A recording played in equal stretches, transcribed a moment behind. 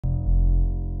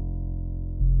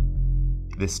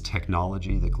this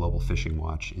technology that Global Fishing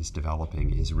Watch is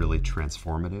developing is really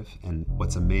transformative. And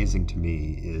what's amazing to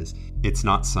me is it's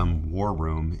not some war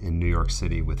room in New York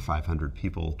City with 500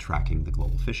 people tracking the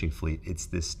global fishing fleet. It's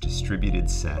this distributed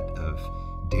set of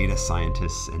data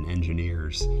scientists and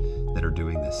engineers that are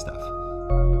doing this stuff.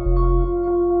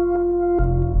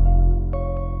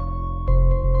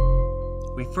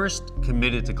 We first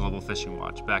committed to Global Fishing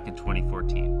Watch back in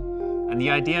 2014. And the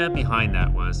idea behind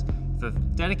that was if a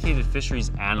dedicated fisheries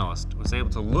analyst was able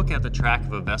to look at the track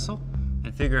of a vessel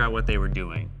and figure out what they were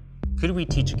doing, could we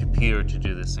teach a computer to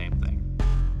do the same thing?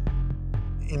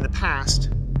 In the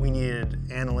past, we needed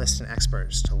analysts and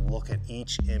experts to look at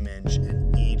each image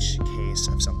and each case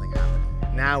of something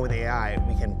happening. Now with AI,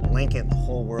 we can blanket the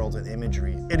whole world with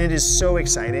imagery. And it is so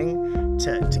exciting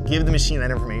to give the machine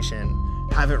that information,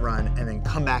 have it run, and then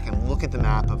come back and look at the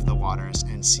map of the waters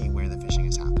and see where the fishing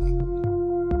is happening.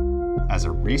 As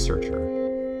a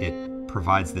researcher, it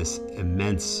provides this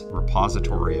immense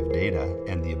repository of data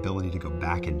and the ability to go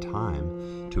back in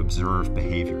time to observe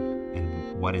behavior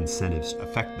and what incentives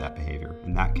affect that behavior.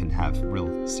 And that can have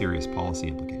real serious policy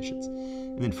implications.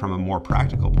 And then from a more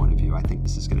practical point of view, I think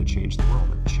this is going to change the world.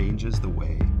 It changes the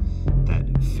way that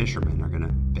fishermen are going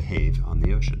to behave on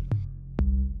the ocean.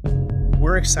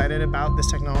 We're excited about this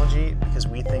technology because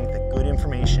we think that good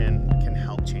information can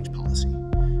help change policy.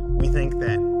 We think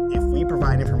that if we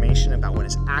provide information about what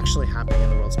is actually happening in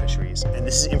the world's fisheries, and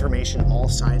this is information all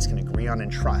sides can agree on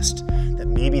and trust, that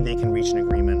maybe they can reach an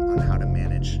agreement on how to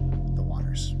manage